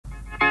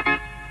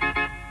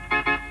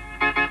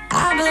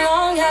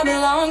I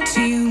belong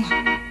to you.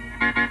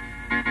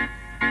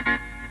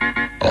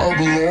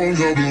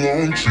 I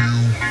belong to you.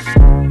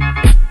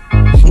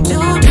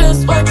 Do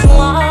just what you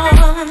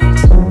want.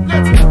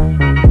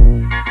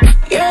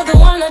 You're the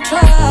one I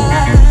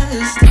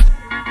trust,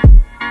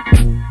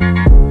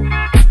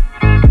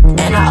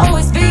 and I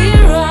always be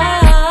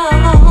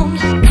around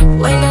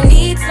when I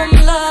need some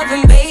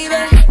loving,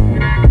 baby.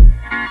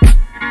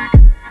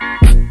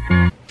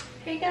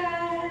 Hey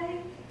guys,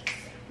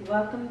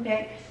 welcome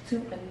back to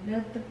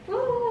another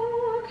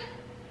vlog.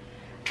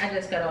 I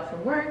just got off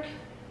from work.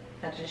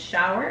 I just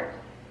showered.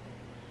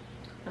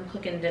 I'm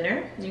cooking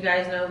dinner. You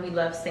guys know we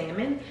love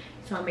salmon,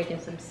 so I'm making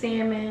some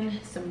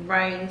salmon, some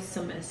rice,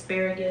 some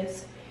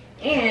asparagus,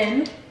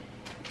 and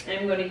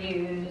I'm going to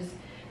use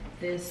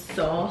this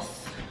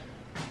sauce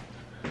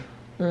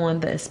on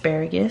the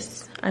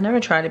asparagus. I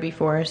never tried it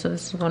before, so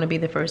this is going to be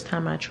the first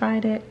time I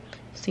tried it.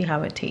 See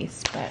how it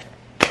tastes. But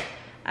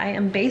I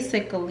am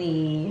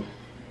basically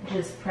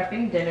just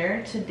prepping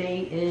dinner.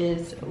 Today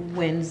is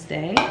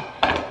Wednesday.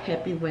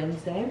 Happy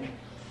Wednesday.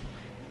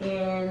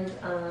 And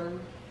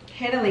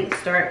had a late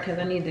start because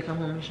I needed to come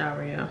home and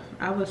shower, y'all.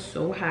 I was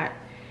so hot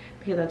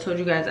because I told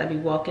you guys I'd be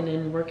walking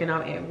and working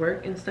out at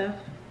work and stuff.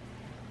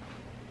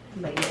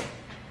 But yeah,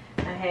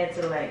 I had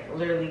to like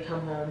literally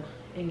come home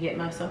and get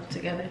myself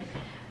together.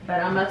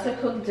 But I'm about to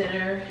cook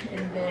dinner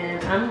and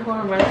then I'm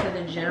going to run to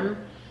the gym.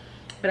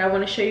 But I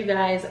want to show you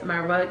guys my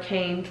rug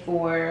came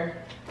for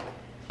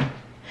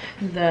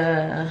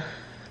the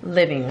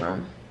living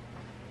room.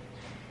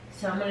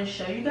 So I'm going to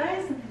show you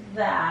guys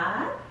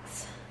that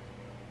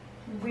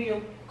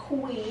real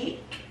quick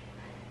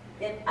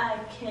if I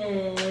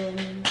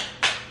can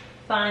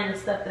find the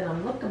stuff that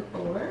I'm looking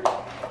for.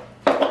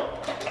 Oh,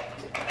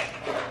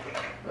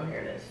 here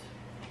it is.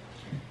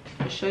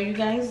 I'll show you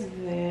guys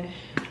that.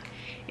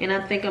 And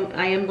I think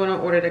I am going to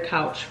order the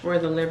couch for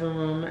the living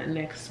room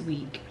next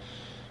week.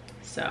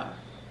 So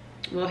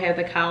we'll have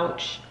the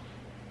couch,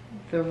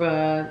 the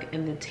rug,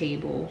 and the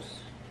tables.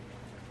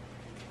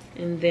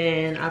 And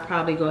then I'll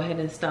probably go ahead and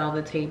install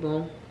the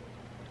table.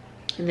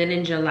 And then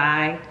in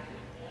July,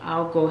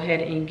 I'll go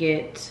ahead and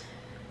get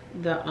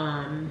the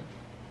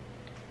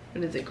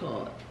what is it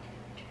called?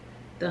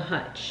 The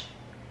hutch.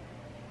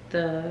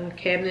 The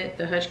cabinet,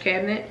 the hutch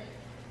cabinet,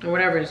 or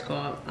whatever it's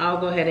called. I'll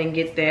go ahead and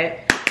get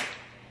that.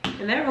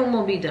 And that room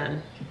will be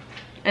done.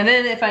 And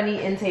then if I need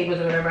end tables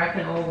or whatever, I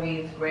can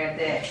always grab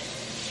that.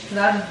 Cause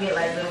I'll just get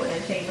like little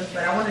end tables,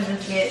 but I want to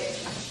just get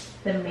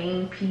the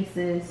main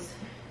pieces.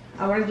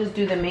 I want to just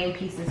do the main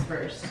pieces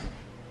first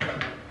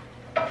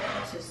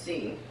to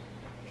see.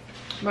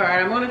 All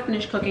right, I'm going to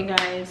finish cooking,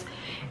 guys,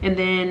 and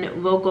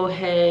then we'll go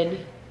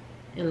ahead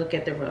and look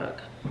at the rug.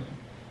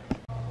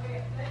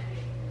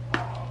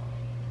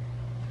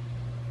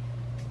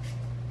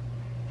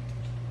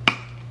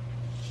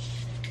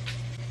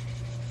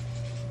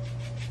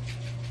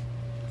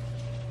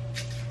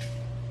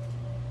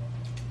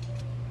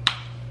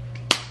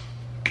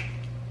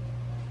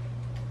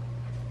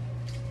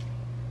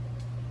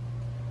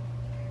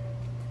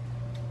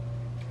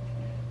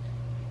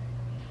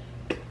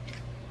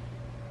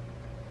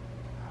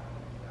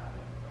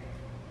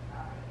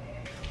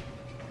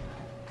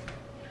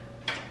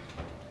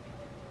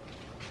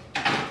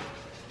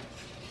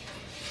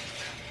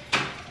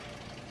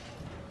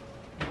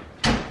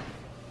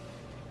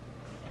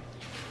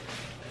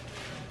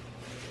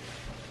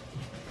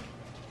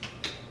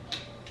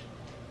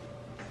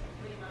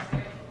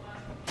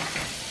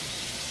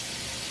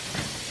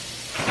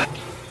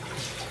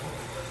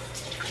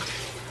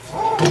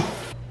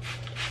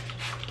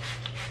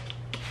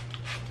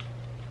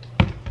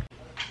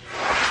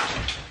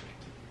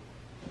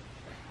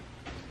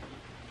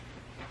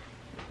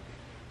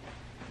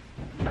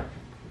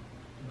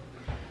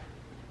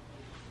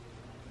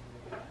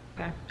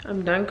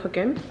 I'm done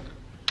cooking.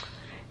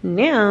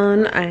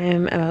 Now I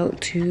am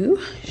about to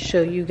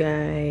show you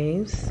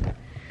guys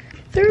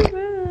the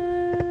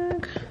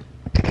rug.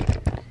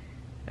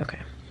 Okay.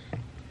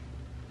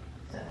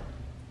 So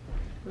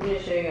I'm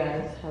gonna show you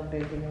guys how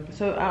big the rug is.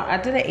 So I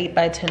did an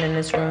 8x10 in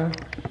this room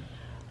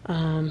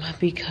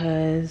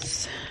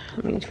because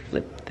let me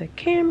flip the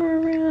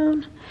camera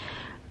around.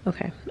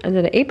 Okay, I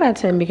did an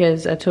 8x10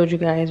 because I told you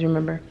guys,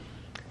 remember,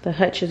 the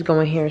hutch is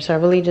going here, so I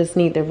really just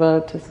need the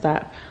rug to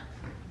stop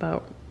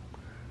about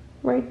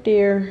right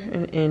there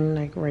and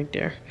like right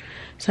there.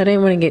 So I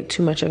didn't want to get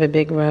too much of a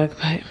big rug,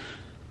 but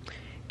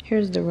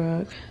here's the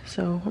rug.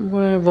 So I'm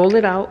going to roll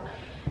it out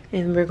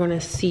and we're going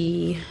to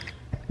see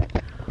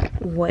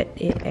what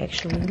it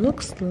actually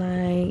looks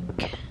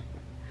like.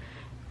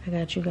 I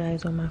got you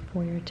guys on my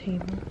Foyer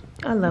table.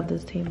 I love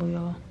this table,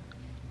 y'all.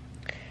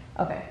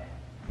 Okay.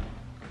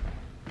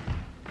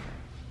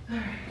 All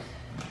right.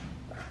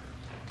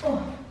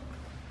 Oh,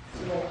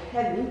 it's a little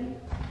heavy.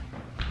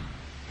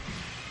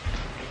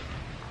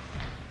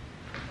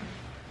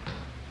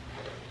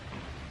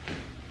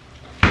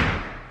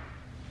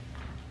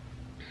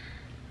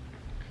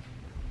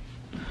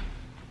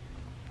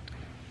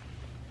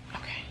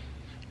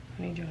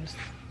 I need y'all to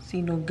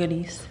see no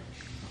goodies.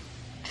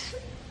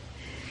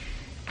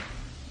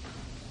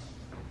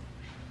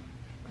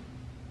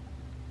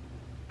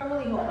 I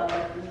really hope I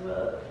like this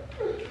rug.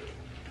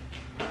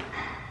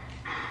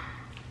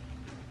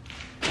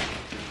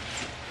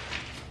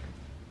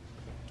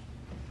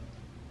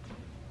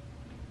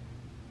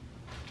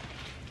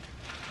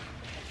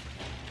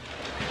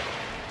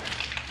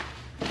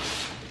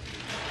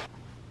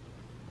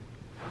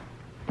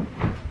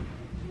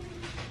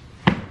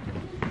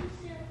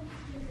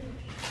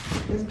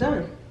 It's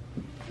done.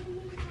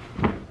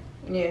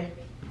 Yeah.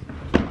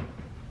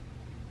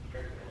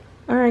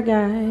 Alright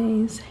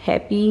guys,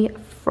 happy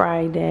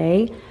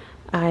Friday.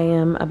 I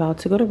am about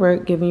to go to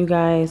work, giving you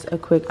guys a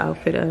quick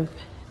outfit of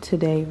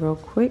today real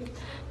quick.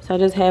 So I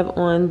just have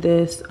on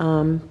this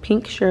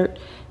pink shirt.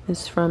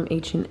 It's from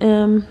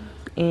H&M,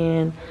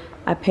 and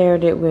I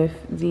paired it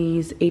with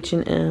these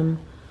H&M,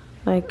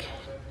 like,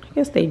 I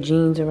guess they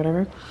jeans or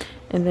whatever.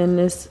 And then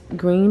this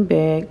green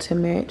bag to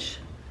match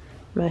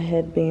my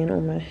headband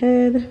on my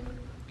head.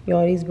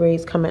 Y'all, these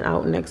braids coming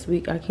out next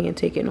week. I can't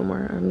take it no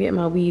more. I'm getting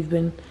my weave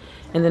in,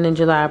 and then in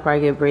July I'll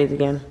probably get braids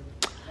again.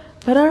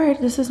 But all right,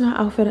 this is my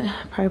outfit.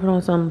 I probably put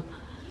on some,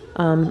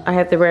 I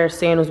have to wear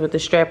sandals with the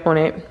strap on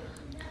it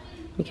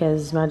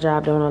because my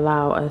job don't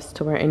allow us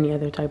to wear any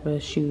other type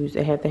of shoes.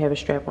 They have to have a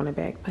strap on the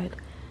back. But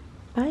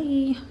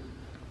bye.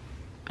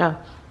 Oh,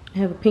 I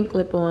have a pink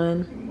lip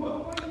on.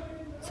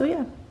 So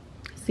yeah,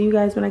 see you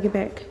guys when I get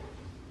back.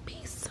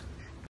 Peace.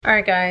 All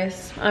right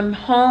guys, I'm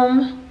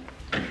home.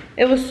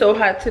 It was so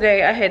hot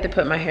today, I had to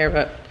put my hair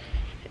up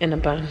in a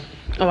bun.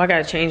 Oh, I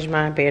gotta change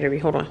my battery,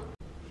 hold on.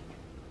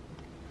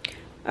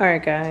 All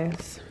right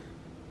guys,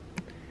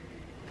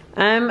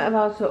 I'm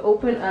about to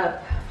open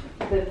up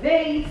the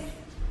vase.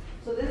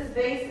 So this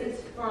vase is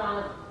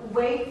from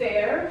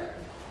Foyer.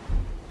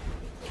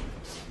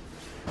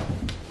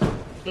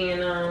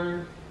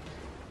 And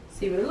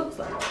see what it looks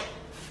like.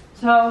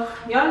 So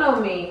y'all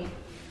know me.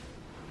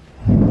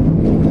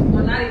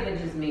 Well, not even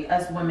just me,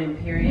 us women,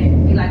 period.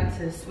 We like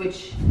to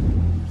switch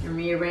and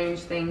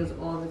rearrange things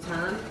all the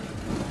time.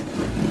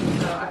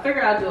 So I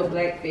figured I'll do a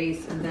black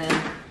face, and then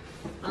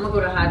I'm gonna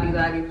go to Hobby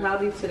Lobby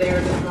probably today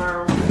or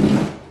tomorrow.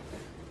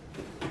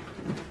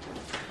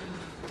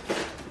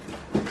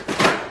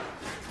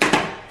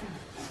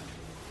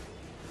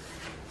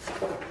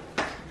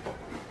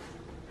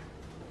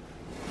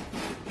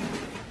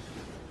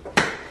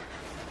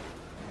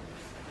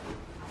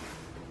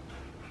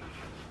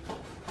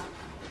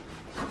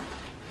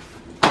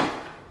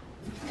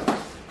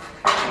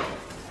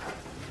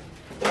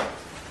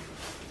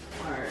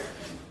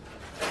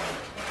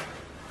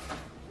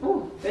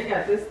 They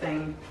got this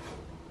thing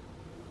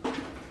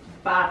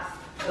boxed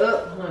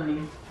up,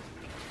 honey.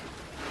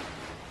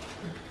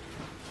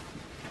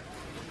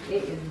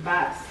 It is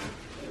boxed.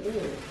 Ooh.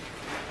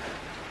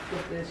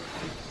 With this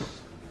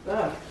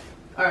stuff.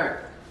 Alright,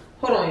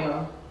 hold on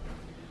y'all.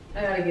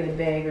 I gotta get a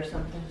bag or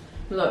something.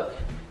 Look,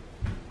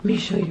 let me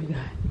show you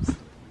guys.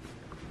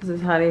 This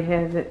is how they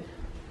have it.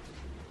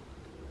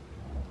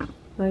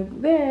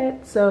 Like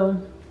that.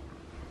 So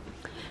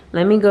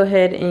let me go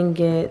ahead and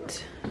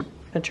get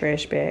a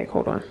trash bag.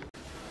 Hold on.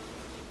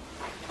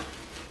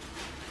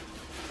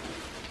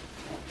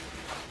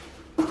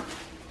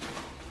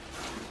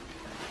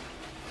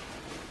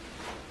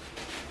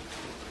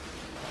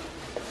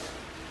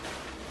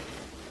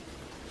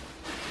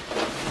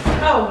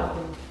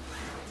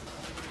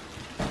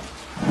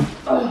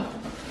 Oh,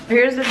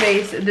 here's the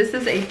vase. This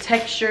is a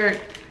textured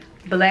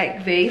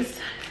black vase.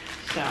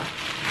 So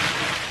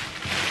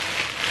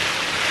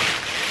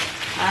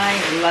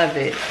I love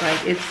it.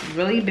 Like, it's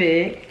really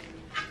big.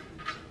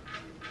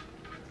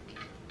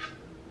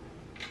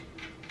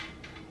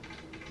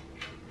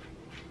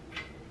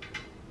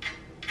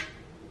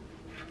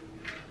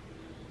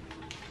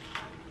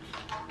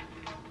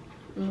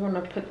 I'm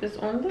gonna put this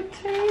on the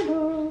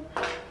table.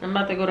 I'm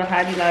about to go to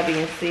Hobby Lobby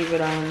and see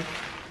what I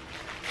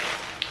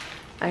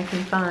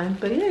can find.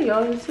 But yeah,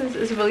 y'all, it's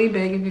really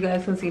big. If you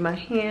guys can see my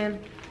hand,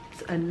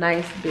 it's a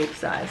nice big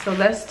size. So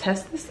let's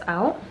test this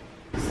out.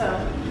 So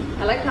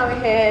I like how it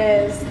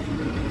has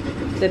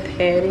the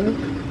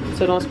padding,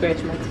 so don't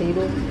scratch my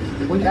table.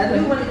 I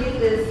do want to get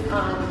this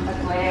a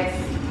glass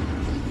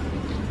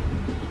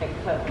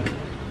cup.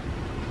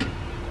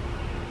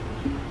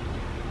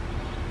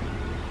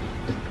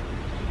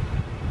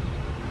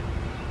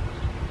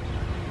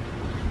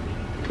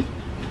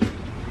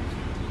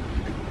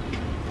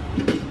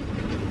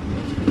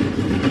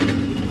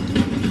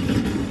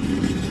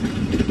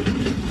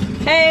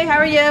 Hey, how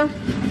are you?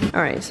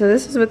 All right, so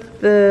this is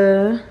what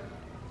the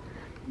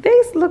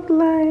vase look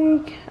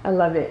like. I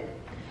love it.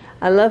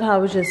 I love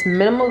how it's just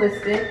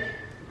minimalistic.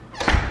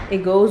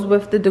 It goes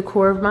with the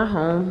decor of my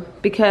home,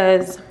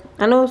 because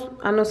I know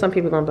some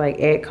people are gonna be like,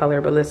 add color,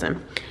 but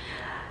listen,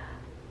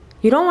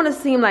 you don't want to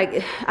seem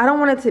like, I don't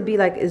want it to be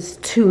like it's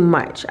too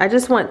much. I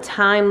just want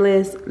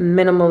timeless,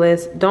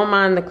 minimalist. Don't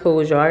mind the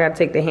clothes, y'all. I gotta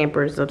take the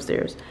hampers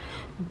upstairs.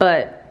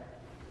 But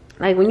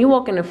like when you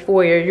walk in the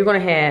foyer, you're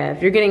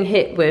getting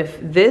hit with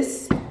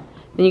this,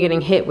 then you're getting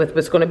hit with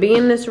what's gonna be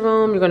in this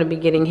room, you're gonna be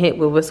getting hit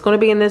with what's gonna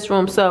be in this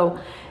room. So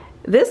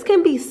this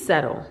can be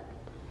subtle.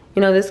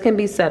 You know, this can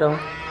be subtle.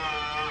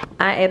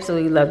 I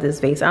absolutely love this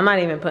vase. I'm not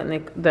even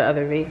putting the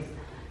other vase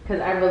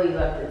because I really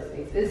love this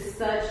vase. It's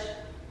such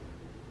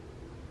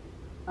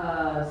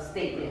a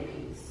statement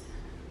piece.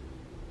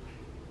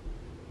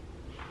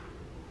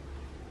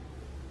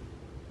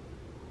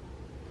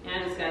 And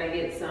I just gotta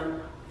get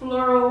some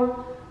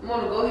floral. I'm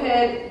gonna go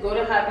ahead, go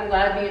to Hobby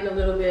Lobby in a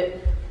little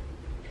bit.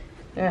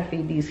 I gotta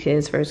feed these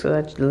kids first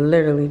because I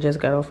literally just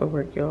got off of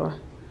work, y'all.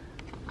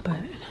 But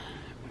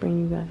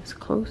bring you guys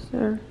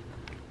closer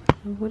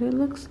to what it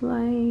looks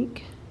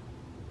like.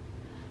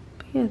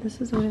 But yeah,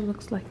 this is what it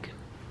looks like.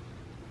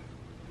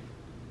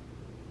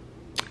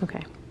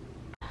 Okay.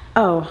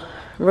 Oh,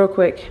 real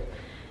quick.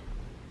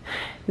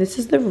 This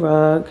is the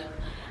rug.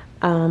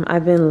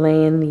 I've been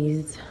laying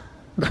these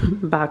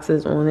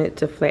boxes on it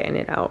to flatten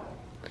it out.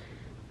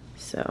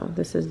 So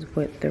this is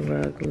what the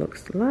rug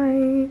looks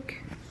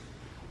like.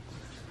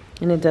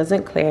 And it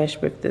doesn't clash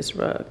with this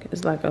rug.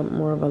 It's like a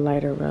more of a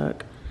lighter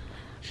rug.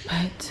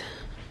 But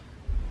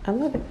I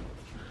love it.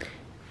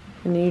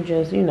 And you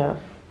just, you know,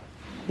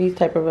 these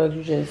type of rugs,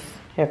 you just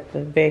have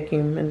to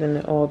vacuum and then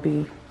it all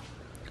be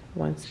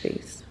one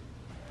space.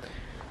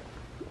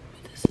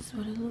 This is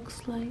what it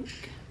looks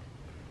like.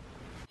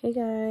 Hey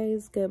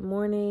guys, good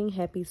morning.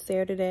 Happy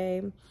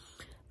Saturday.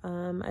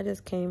 I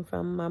just came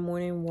from my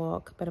morning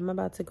walk, but I'm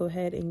about to go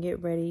ahead and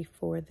get ready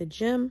for the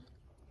gym.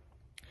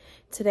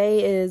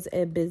 Today is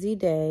a busy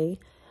day.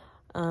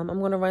 I'm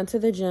going to run to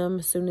the gym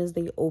as soon as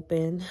they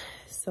open.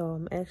 So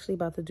I'm actually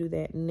about to do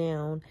that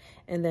now.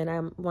 And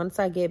then once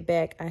I get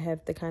back, I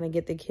have to kind of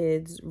get the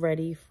kids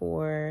ready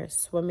for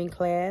swimming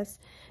class.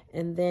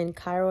 And then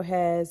Cairo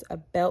has a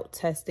belt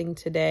testing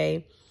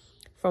today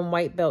from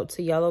white belt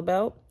to yellow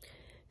belt.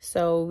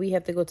 So we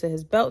have to go to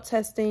his belt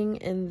testing.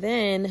 And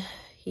then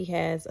he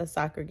has a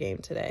soccer game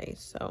today.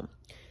 So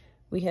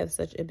we have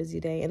such a busy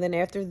day. And then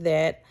after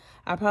that,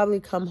 I'll probably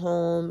come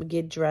home,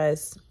 get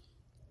dressed,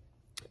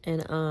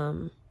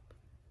 and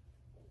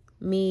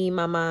me,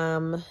 my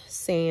mom,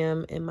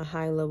 Sam, and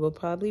Mahila will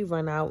probably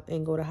run out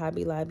and go to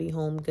Hobby Lobby,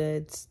 Home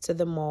Goods, to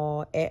the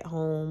mall, at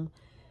home,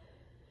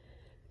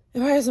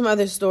 and probably some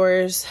other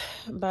stores,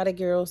 buy the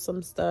girls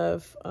some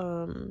stuff.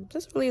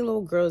 Just really a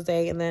little girls'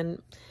 day. And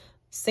then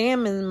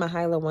Sam and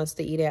Mahila wants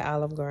to eat at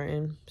Olive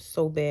Garden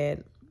so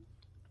bad.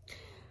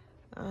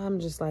 I'm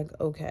just like,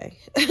 okay.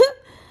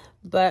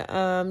 But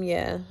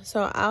yeah,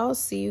 so I'll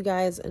see you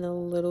guys in a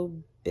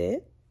little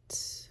bit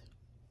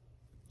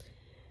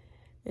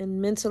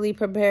and mentally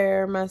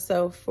prepare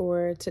myself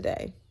for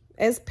today.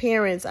 As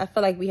parents, I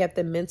feel like we have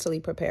to mentally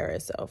prepare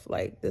ourselves.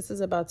 Like, this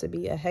is about to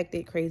be a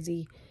hectic,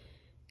 crazy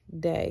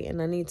day, and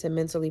I need to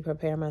mentally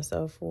prepare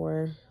myself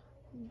for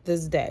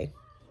this day.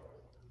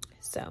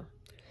 So,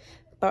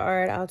 but all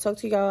right, I'll talk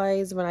to you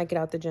guys when I get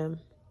out the gym.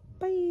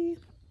 Bye.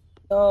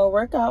 So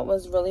workout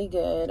was really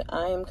good.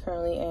 I am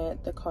currently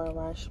at the car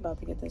wash, about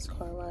to get this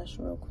car wash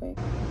real quick.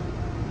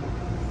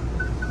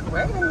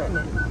 Wait a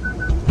minute.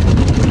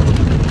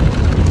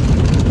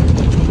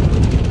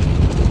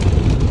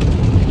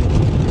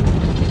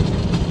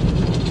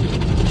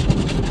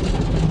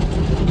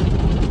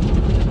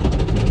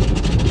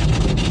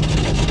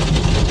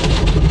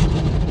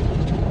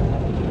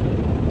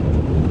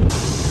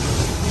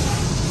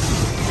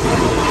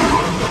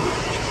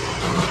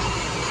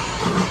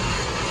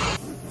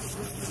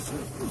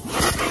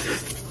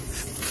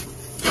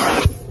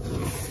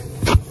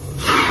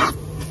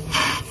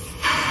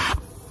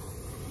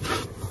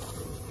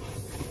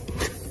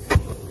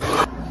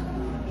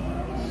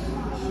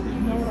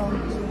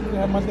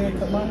 My dad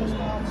cut my hair.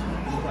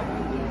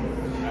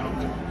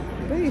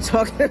 What are you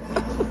talking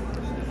about?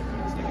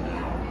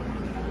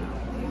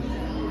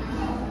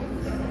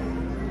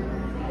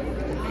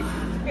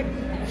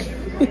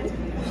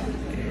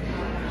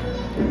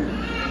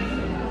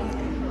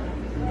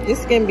 Your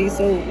skin be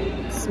so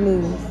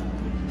smooth.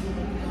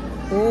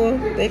 Or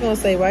they gonna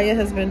say, why your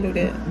husband do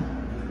that?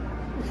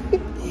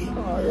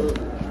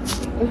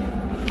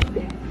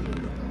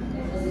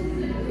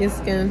 Your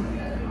skin.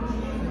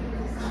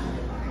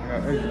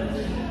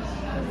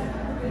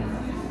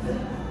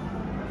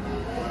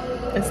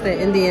 That's the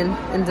Indian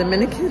and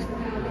Dominican.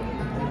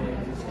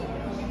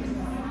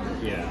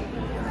 Yeah.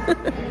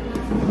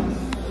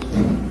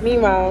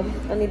 Meanwhile,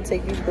 I need to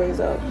take these braids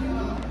out.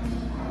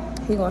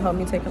 He gonna help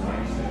me take them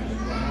out.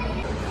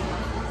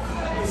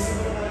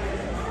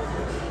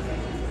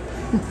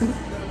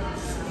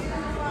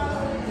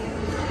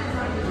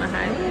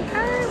 Mahila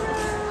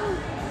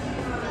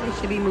Cairo. They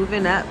should be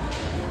moving up.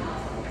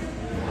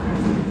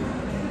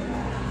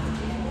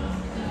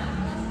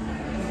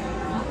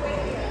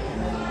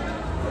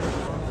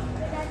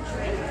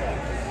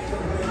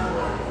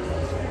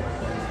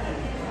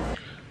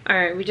 All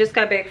right, we just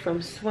got back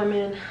from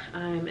swimming.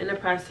 I'm in the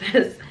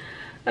process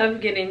of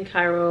getting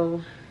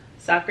Cairo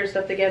soccer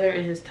stuff together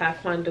and his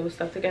taekwondo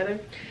stuff together.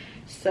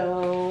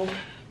 So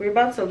we're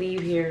about to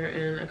leave here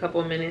in a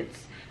couple of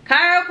minutes.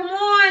 Cairo, come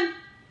on.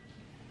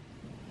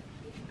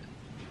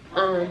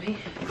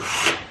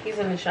 He's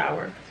in the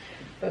shower,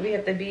 but we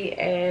have to be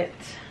at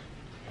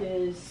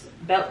his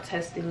belt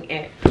testing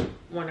at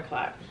 1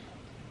 o'clock.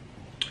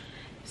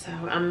 So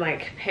I'm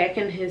like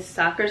packing his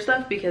soccer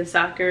stuff because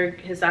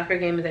his soccer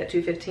game is at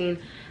 2:15.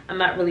 I'm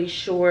not really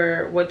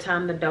sure what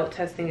time the belt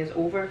testing is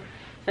over.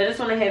 So I just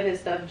want to have his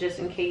stuff just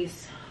in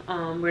case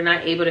we're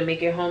not able to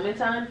make it home in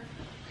time.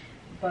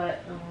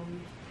 But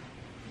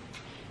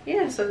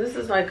yeah, so this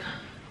is like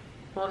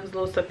all his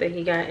little stuff that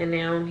he got, and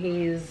now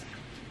he's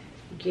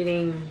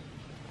doing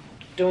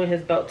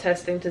his belt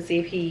testing to see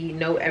if he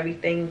know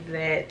everything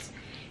that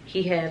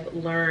he had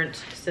learned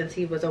since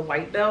he was a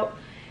white belt,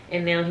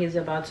 and now he's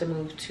about to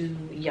move to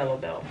yellow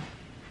belt.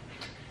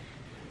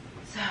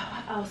 So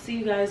I'll see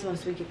you guys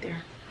once we get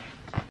there.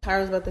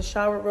 Kyra's about to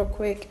shower real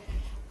quick,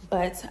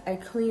 but I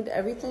cleaned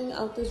everything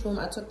out this room.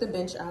 I took the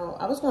bench out.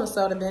 I was going to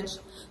sell the bench,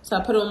 so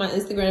I put it on my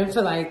Instagram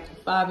for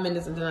like 5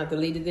 minutes and then I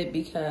deleted it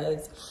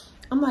because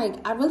I'm like,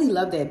 I really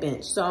love that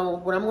bench. So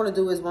what I'm going to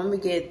do is when we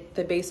get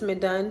the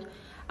basement done,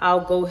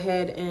 I'll go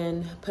ahead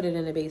and put it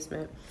in the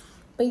basement.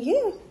 But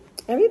yeah,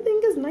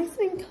 everything is nice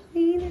and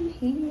clean in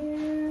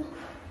here.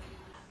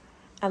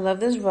 I love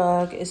this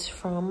rug. It's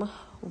from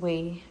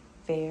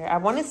Foyer. I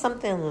wanted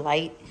something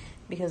light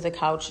because the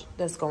couch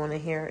that's going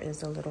in here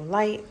is a little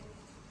light.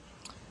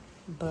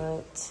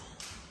 But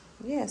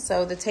yeah,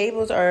 so the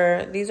tables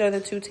these are the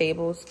 2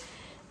 tables,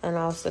 and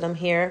I'll sit them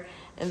here.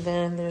 And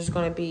then there's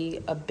going to be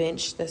a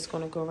bench that's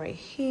going to go right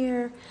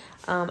here.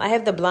 I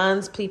have the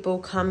blinds people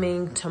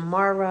coming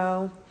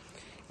tomorrow,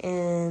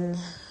 and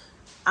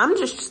I'm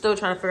just still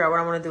trying to figure out what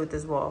I want to do with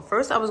this wall.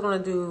 First, I was going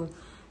to do,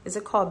 is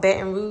it called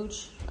Baton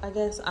Rouge, I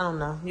guess? I don't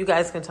know. You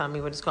guys can tell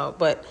me what it's called,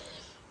 but,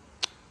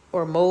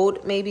 or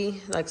mold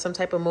maybe, like some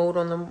type of mold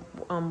on the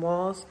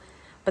walls.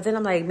 But then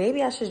I'm like,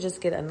 maybe I should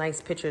just get a nice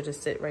picture to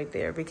sit right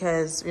there,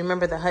 because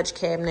remember the hutch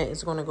cabinet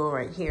is going to go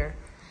right here.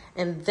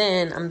 And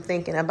then I'm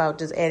thinking about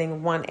just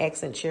adding 1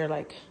 accent chair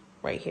like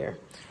right here.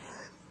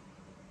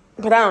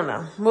 But I don't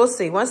know. We'll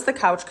see. Once the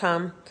couch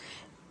come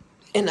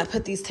and I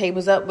put these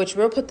tables up, which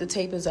we'll put the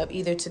tables up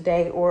either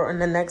today or in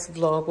the next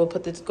vlog. We'll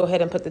go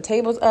ahead and put the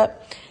tables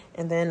up,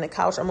 and then the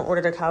couch, I'm going to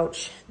order the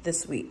couch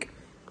this week.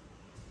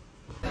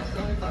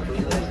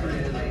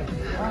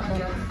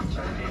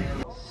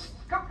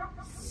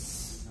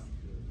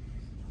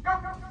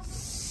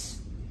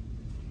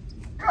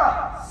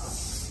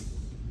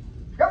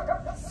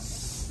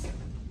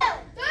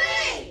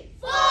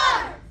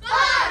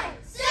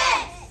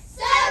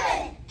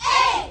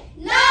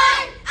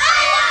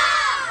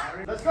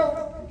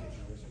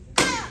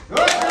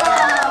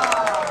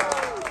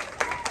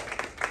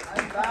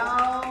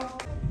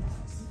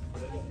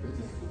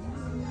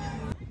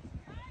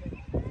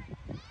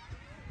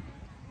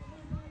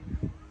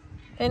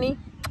 Penny?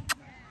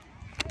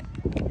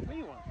 What do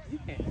you want? You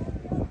can't.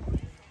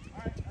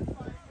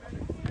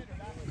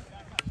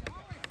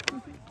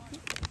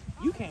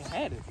 You can't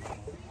have it.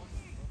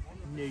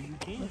 No, you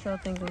can't. What y'all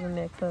think was in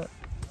that cup?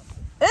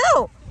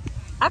 Ew!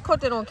 I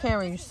caught that on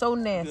camera. You're so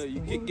nasty.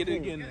 You can't get it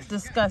again. It's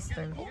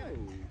disgusting.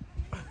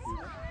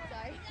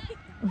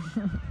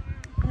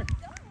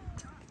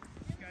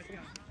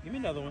 Give me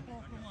another one.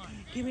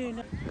 Give me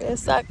another.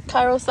 It's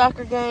Cairo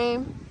soccer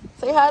game.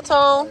 Say hi,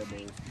 Tone.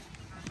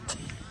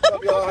 What's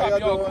up, y'all? How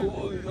y'all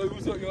doing?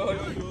 What's up, y'all? How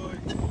y'all doing?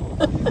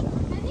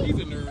 He's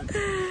a nerd.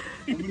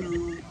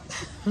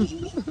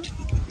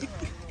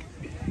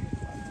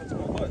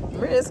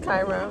 Where is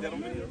Cairo?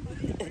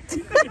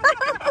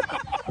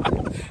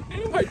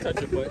 You might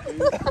touch it, but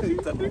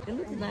It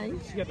looks nice.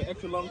 she got the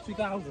extra long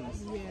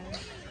 2000s. Yeah.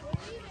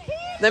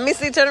 Let me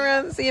see. Turn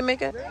around and see your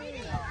makeup.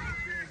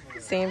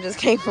 Sam just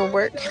came from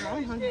work.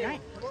 I'm hungry.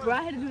 Bro,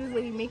 I had to do this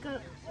lady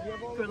makeup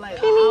for like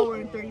an hour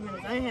and 30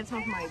 minutes. I didn't have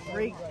time for my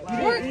break.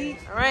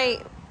 All right.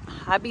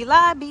 Hobby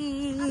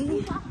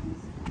Lobby.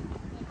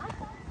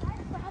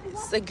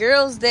 It's the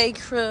girls' day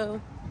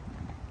crew.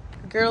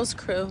 Girls'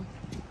 crew.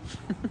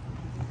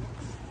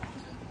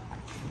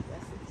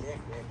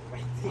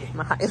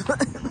 My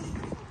highlight.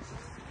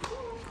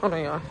 Hold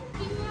on, y'all.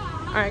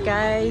 All right,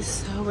 guys.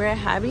 So we're at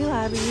Hobby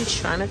Lobby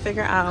trying to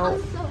figure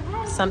out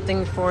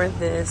something for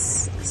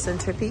this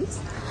centerpiece.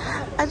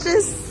 I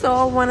just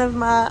saw one of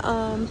my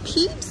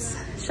peeps.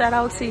 Shout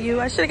out to you.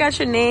 I should have got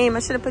your name. I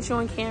should have put you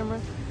on camera.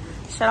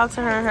 Shout out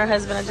to her and her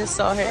husband. I just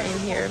saw her in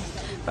here.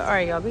 But all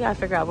right, y'all, we gotta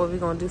figure out what we're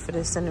gonna do for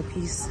this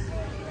centerpiece.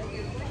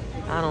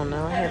 I don't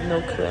know. I have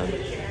no clue.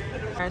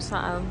 All right, so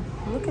I'm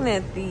looking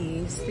at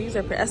these. These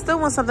are pretty. I still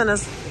want something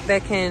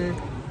that can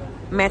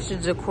match the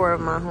decor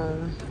of my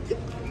home.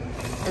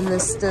 And the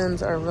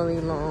stems are really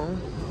long,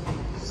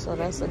 so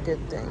that's a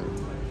good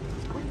thing.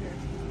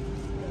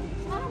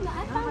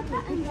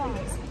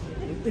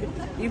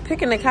 You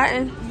picking the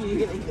cotton?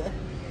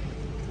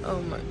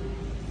 Oh my.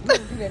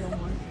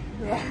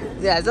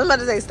 Yeah, I'm about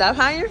to say, stop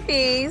hiding your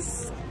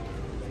face.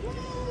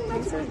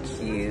 These are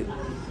cute.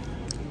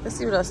 Let's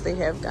see what else they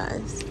have,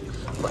 guys.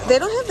 They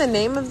don't have the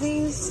name of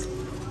these.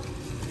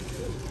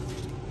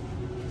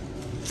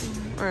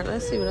 All right,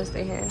 let's see what else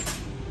they have.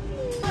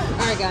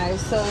 All right, guys,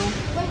 so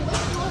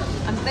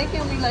I'm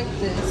thinking we like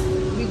this.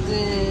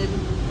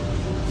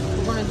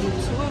 We're gonna do 2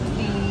 of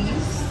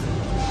these.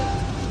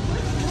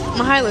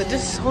 Mahila,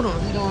 just hold on.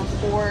 We're doing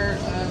 4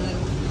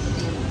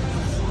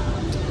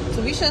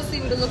 So we shall see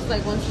what it looks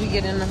like once we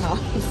get in the house.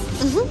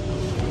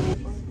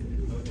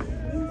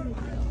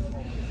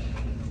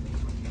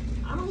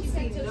 I don't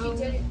see no.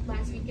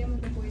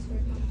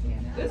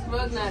 This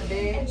rug not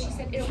bad.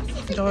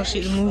 Oh,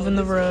 she's moving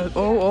the rug.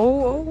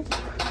 Oh.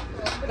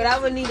 But I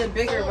would need a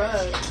bigger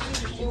rug.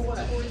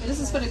 This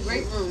is for the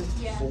great room.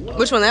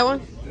 Which one? That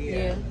one?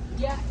 Yeah.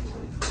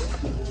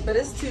 But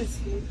it's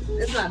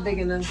not big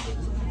enough.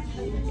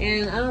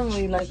 And I don't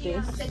really like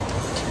this.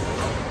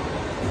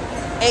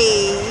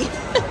 Hey.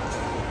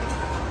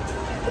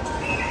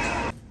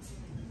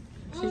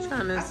 She's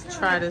trying to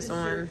try this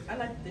on. I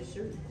like this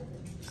shirt.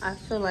 I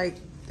feel like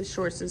the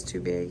shorts is too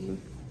baggy.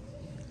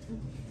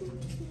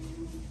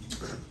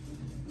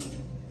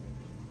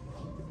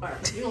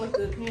 Alright, you don't like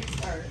the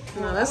pants? Alright.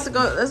 No, let's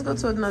go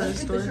to another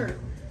store.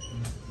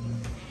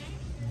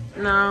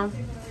 No.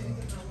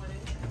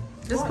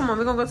 Just come on,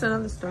 we're gonna go to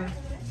another store.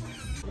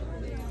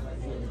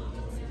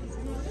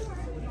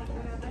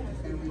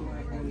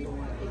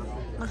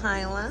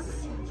 Hyla.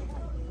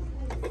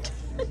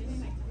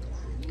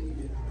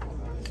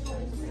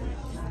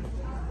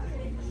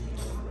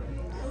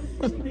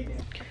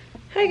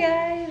 Hi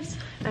guys,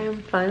 I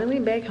am finally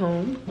back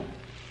home.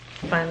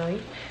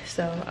 Finally.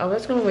 So I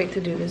was gonna wait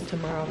to do this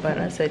tomorrow, but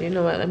I said, you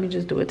know what, let me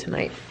just do it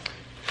tonight.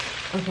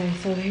 Okay,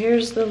 so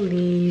here's the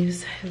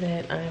leaves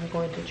that I'm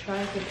going to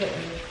try to put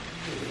in this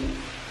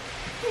video.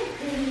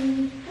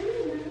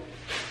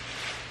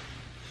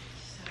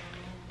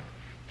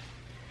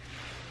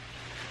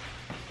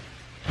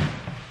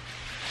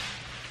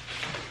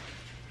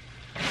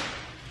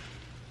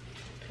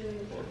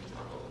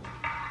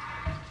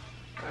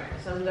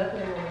 Alright, so I'm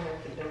definitely gonna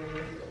have to bend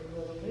this a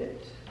little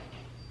bit.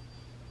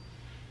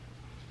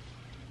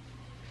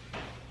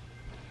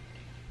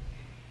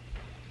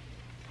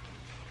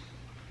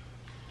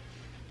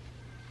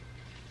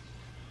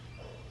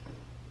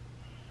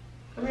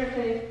 Come here,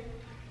 Penny.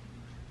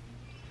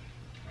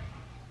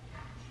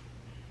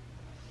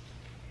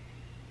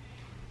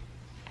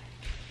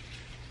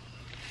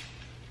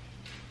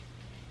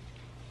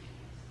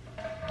 I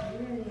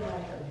really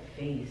like her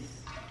face.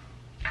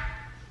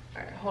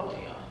 Alright, hold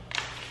on, y'all.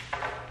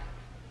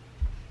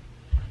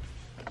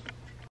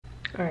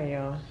 Alright,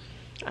 y'all.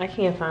 I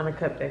can't find a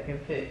cup that can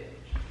fit.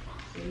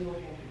 So you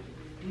don't have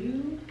to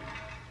do.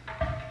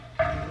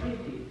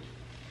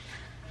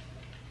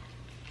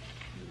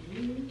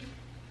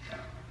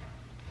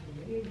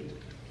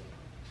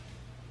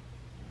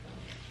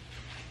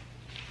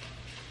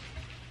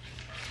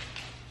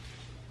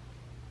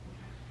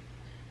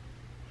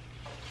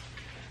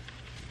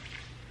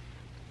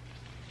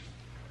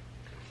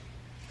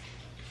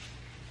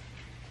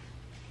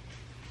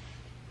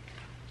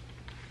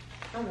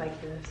 I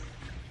like this.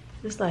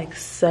 It's like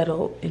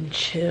settled and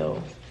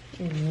chill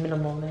and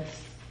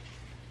minimalist.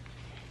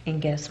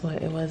 And guess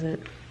what? It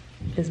wasn't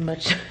as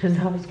much as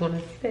I was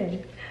gonna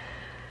say.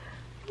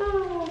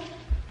 Oh.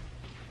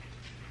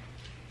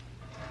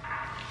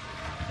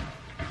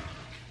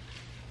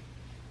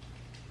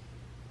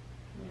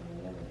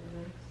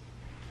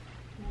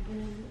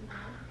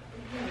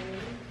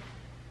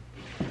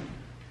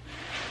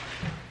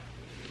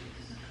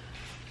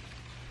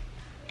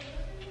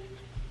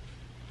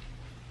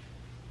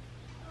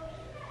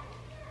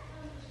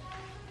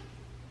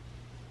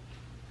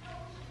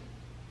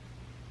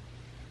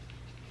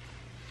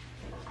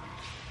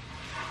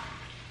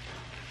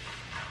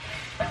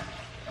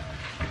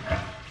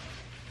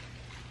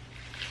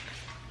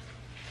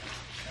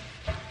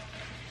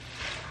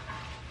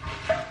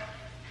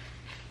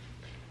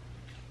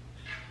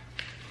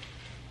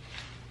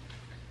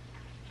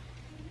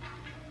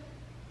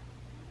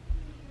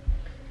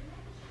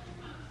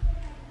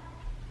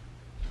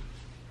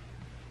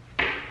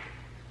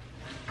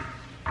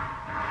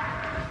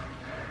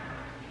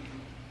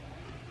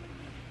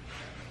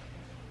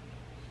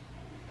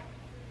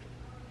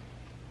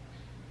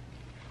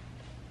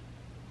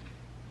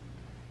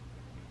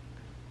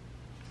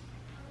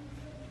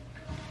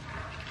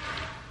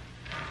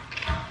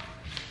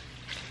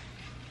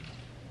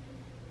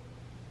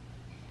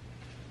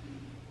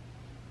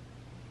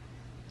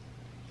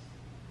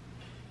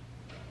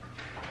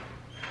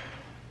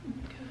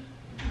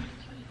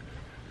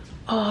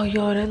 Oh,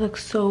 y'all, that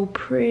looks so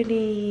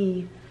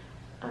pretty.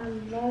 I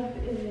love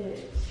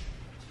it.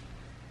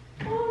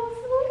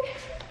 Oh,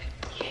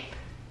 so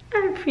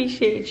I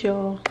appreciate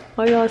y'all.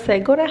 Oh, y'all say,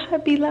 go to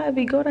Hobby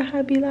Lobby, go to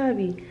Hobby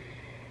Lobby.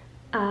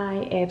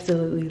 I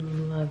absolutely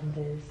love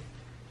this.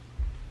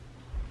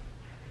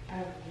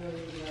 I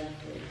really love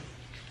this.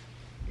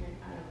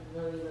 I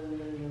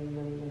really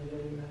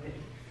love it.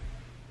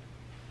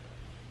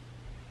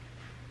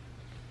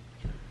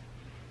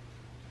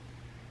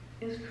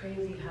 It's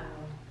crazy how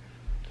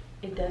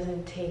it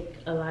doesn't take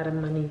a lot of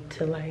money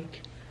to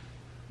like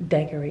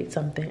decorate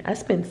something. I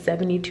spent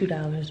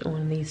 $72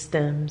 on these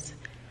stems.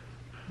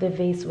 The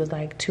vase was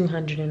like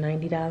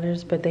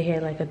 $290, but they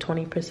had like a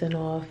 20%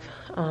 off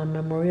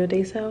Memorial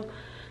Day sale.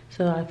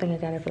 So I think I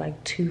got it for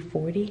like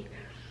 $240.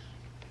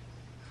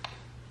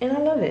 And I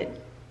love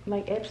it.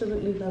 Like,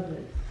 absolutely love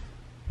it.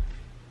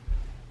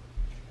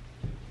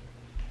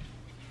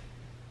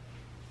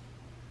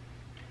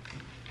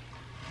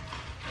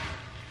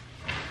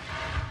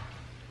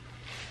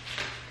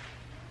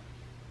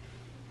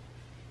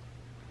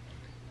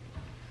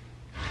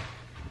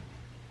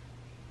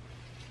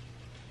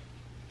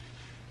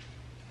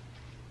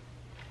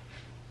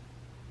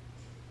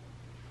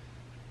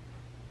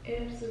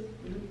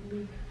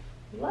 absolutely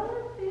love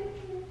it.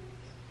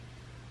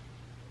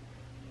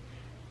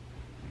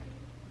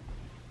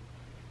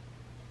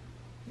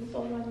 That's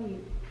all I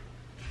need.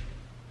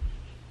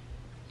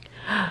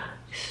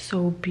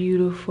 So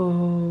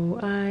beautiful.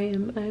 I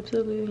am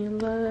absolutely in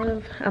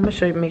love. I'm gonna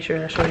show you, make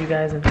sure I show you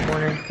guys in the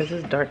morning because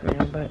it's dark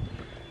now, but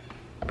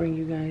bring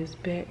you guys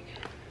back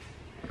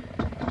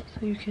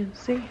so you can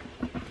see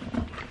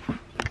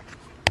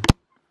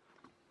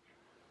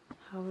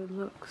how it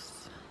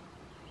looks.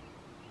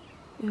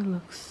 It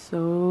looks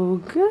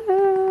so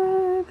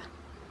good.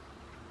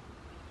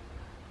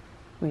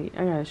 Wait,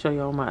 I gotta show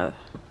you on my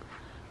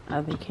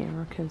other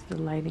camera because the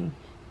lighting.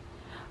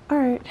 All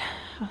right,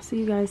 I'll see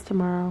you guys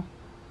tomorrow.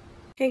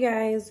 Hey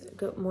guys,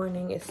 good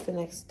morning. It's the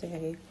next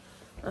day.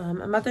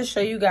 I'm about to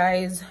show you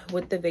guys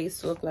what the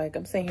vase look like.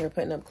 I'm sitting here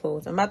putting up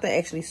clothes. I'm about to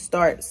actually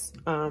start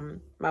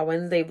my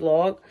Wednesday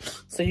vlog,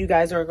 so you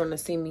guys are going to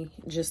see me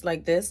just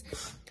like this.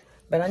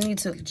 But I need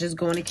to just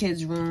go in the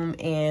kids' room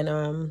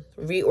and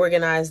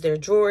reorganize their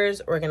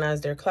drawers,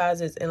 organize their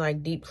closets, and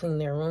like deep clean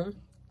their room.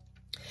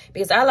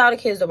 Because I allow the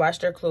kids to wash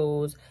their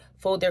clothes,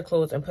 fold their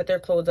clothes, and put their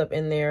clothes up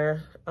in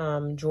their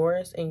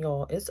drawers. And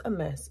y'all, it's a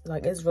mess.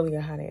 Like, it's really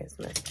a hot ass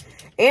mess.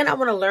 And I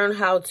want to learn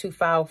how to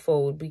file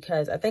fold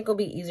because I think it'll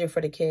be easier for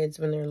the kids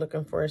when they're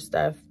looking for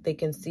stuff. They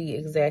can see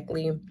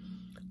exactly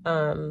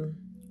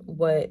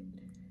what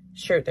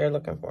shirt they're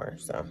looking for.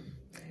 So,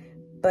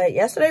 but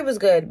yesterday was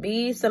good.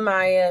 Me,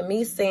 Samaya,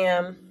 me,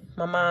 Sam,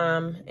 my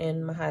mom,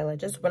 and Mahila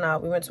just went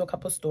out. We went to a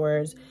couple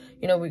stores.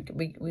 You know,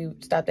 we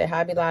stopped at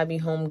Hobby Lobby,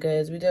 Home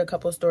Goods. We did a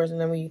couple stores, and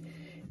then we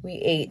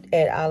ate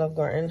at Olive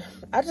Garden.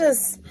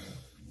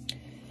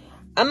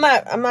 I'm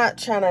not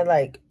trying to,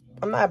 like,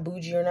 I'm not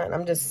bougie or nothing.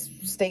 I'm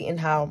just stating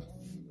how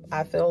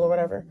I feel or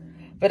whatever.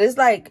 But it's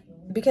like,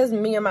 because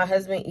me and my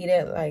husband eat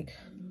at like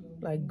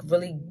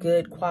really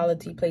good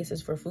quality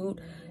places for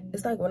food,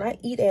 it's like when I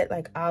eat at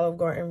like Olive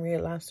Garden, Red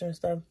Lobster and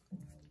stuff,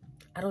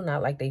 I do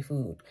not like their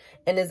food.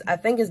 And I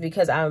think it's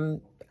because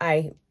I'm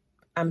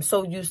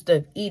so used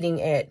to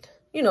eating at,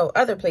 you know,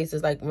 other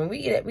places. Like when we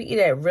eat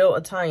at real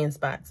Italian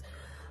spots.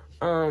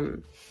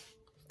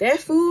 Their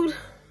food,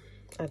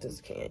 I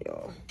just can't,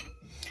 y'all.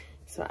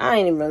 So I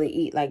ain't even really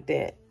eat like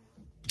that.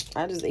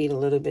 I just ate a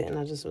little bit and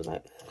I just was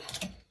like,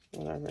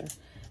 whatever.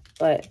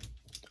 But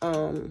I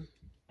don't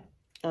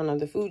know,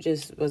 the food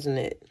just wasn't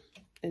it.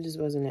 It just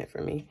wasn't it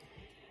for me.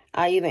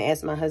 I even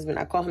asked my husband,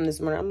 I called him this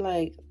morning, I'm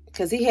like,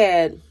 because he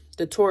had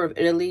the tour of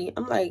Italy.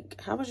 I'm like,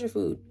 how was your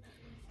food?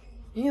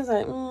 And he was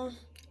like,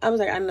 I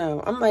was like, I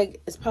know. I'm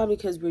like, it's probably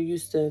because we're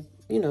used to,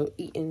 you know,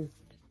 eating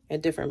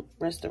at different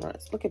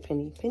restaurants. Look at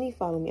Penny. Penny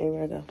follow me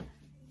everywhere I go.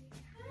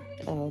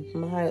 Oh,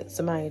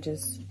 Samaya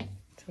just...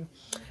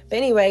 But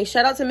anyway,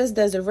 shout out to Miss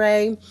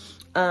Desiree.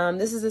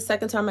 This is the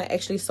second time I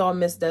actually saw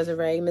Miss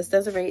Desiree. Miss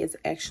Desiree is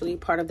actually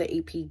part of the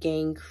AP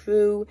gang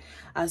crew.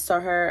 I saw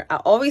her. I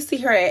always see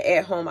her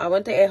at home. I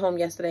went to at home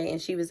yesterday and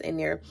she was in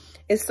there.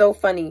 It's so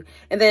funny.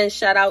 And then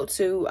shout out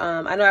to,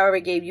 I know I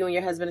already gave you and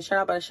your husband a shout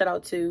out, but a shout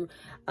out to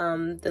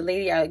the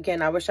lady.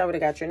 Again, I wish I would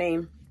have got your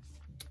name.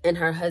 And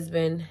her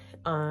husband.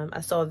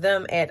 I saw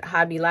them at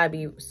Hobby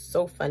Lobby.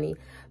 So funny.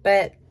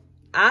 But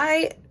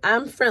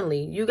I'm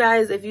friendly. You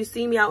guys, if you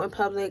see me out in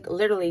public,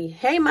 literally,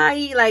 hey,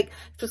 Amayi, like,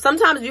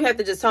 sometimes you have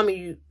to just tell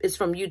me it's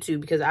from YouTube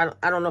because I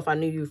don't know if I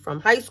knew you from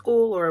high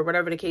school or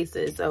whatever the case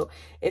is. So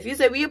if you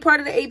say we are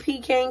part of the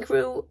AP Gang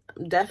crew,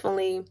 I'm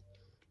definitely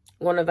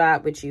going to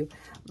vibe with you.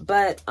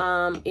 But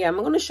yeah, I'm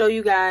going to show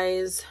you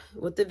guys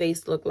what the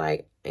vase look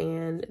like,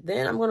 and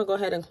then I'm going to go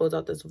ahead and close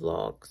out this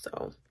vlog.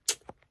 So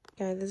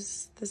yeah,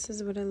 this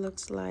is what it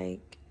looks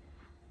like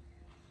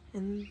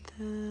in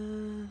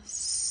the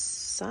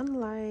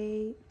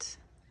sunlight.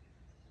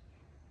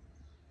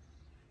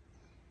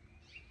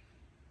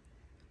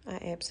 I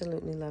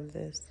absolutely love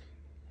this.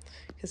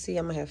 You see,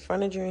 I'm gonna have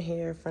furniture in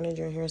here.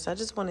 So I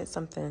just wanted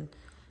something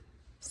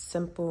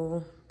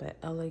simple but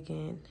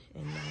elegant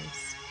and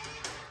nice.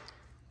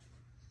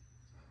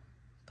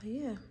 But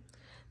yeah,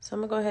 so I'm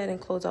gonna go ahead and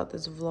close out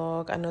this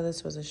vlog. I know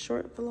this was a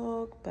short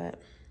vlog, but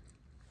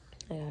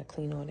I gotta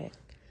clean all that.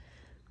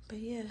 But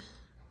yeah,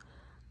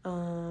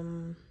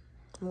 I'm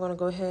gonna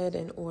go ahead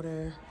and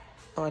order.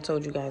 Oh, I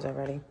told you guys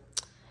already.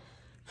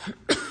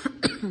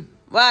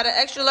 Wow, the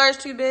extra large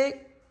too big.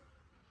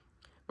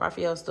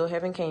 Raphael still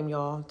haven't came,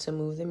 y'all, to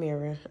move the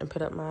mirror and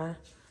put up my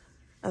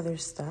other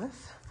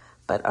stuff.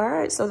 But all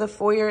right, so the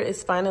foyer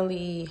is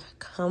finally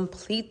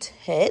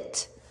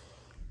completed.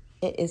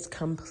 It is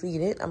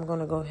completed. I'm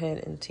gonna go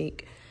ahead and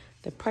take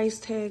the price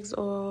tags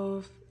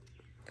off,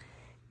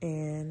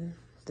 and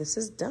this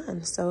is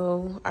done.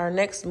 So our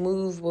next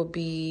move will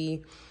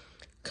be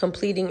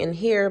completing in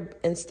here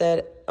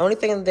instead. Only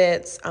thing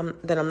that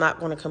I'm not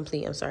going to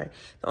complete, I'm sorry.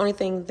 The only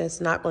thing that's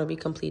not going to be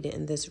completed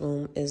in this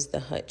room is the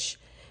hutch.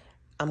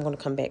 I'm going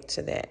to come back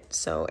to that.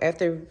 So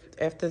after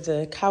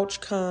the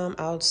couch come,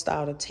 I'll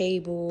style the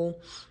table,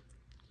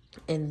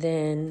 and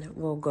then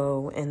we'll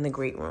go in the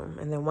great room.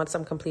 And then once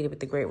I'm completed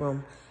with the great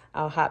room,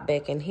 I'll hop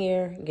back in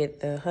here, get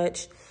the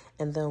hutch,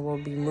 and then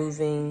we'll be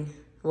moving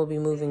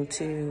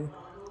to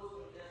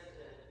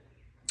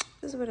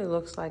This is what it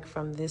looks like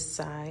from this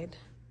side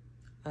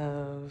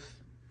of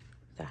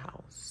the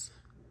house.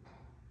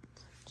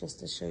 Just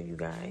to show you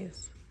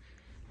guys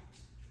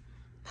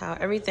how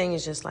everything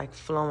is just like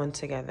flowing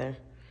together.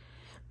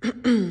 I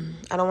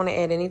don't want to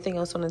add anything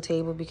else on the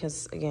table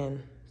because,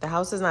 again, the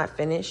house is not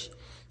finished.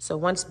 So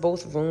once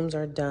both rooms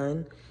are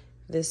done,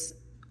 this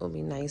will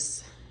be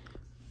nice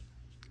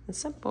and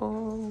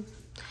simple.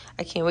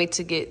 I can't wait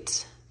to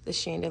get the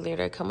chandelier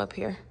to come up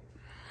here.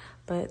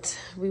 But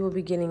we will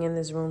be getting in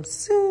this room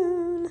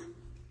soon.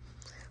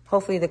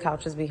 Hopefully the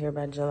couches be here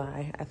by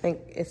July. I think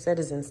it said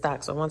it's in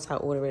stock, so once I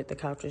order it, the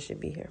couches should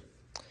be here.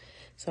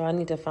 So I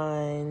need to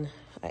find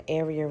an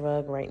area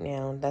rug right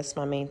now. That's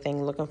my main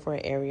thing, looking for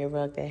an area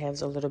rug that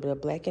has a little bit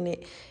of black in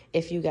it.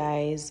 If you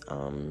guys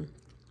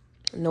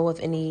know of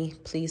any,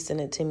 please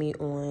send it to me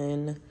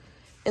on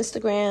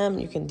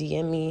Instagram. You can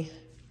DM me.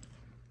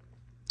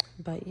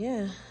 But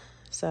yeah,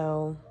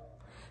 so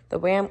the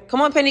way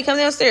come on, Penny, come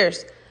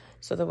downstairs.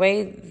 So the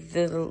way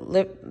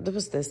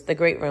the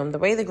great room. The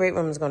way the great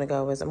room is going to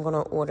go is I'm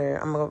going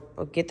to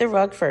get the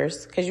rug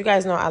first. Because you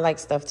guys know I like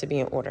stuff to be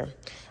in order.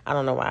 I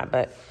don't know why,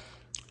 but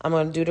I'm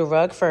going to do the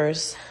rug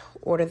first.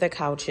 Order the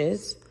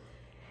couches.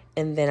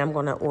 And then I'm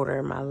going to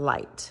order my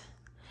light.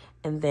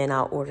 And then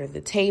I'll order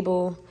the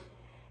table.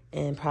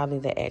 And probably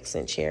the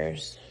accent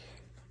chairs.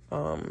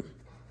 And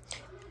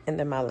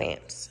then my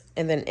lamps.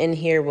 And then in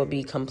here will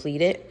be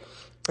completed.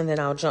 And then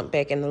I'll jump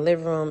back in the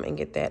living room and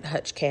get that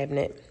hutch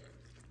cabinet.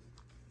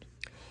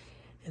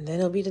 And then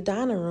it'll be the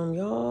dining room,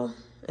 y'all.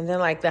 And then,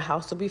 like, the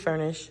house will be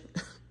furnished.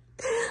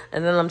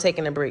 And then I'm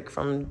taking a break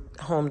from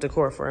home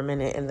decor for a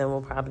minute. And then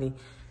we'll probably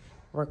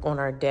work on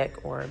our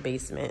deck or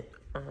basement.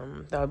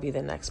 That'll be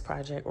the next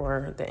project,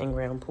 or the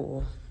in-ground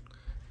pool.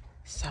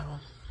 So,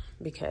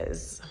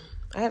 because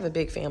I have a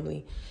big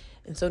family.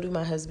 And so do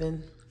my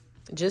husband.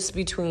 Just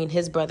between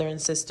his brother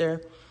and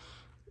sister,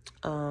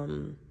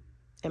 and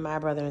my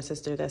brother and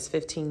sister, that's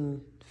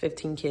 15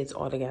 kids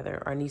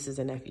altogether. Our nieces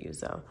and nephews,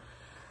 so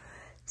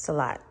it's a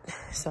lot.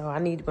 So I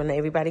need, when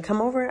everybody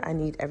come over, I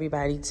need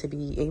everybody to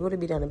be able to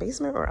be down in the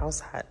basement or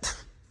outside.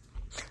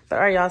 But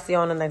all right, y'all, see you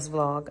on the next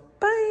vlog.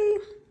 Bye.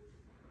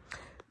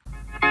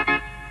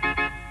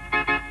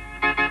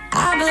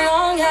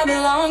 I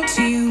belong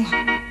to you.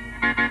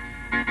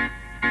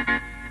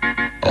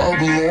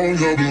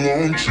 I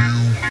belong to you.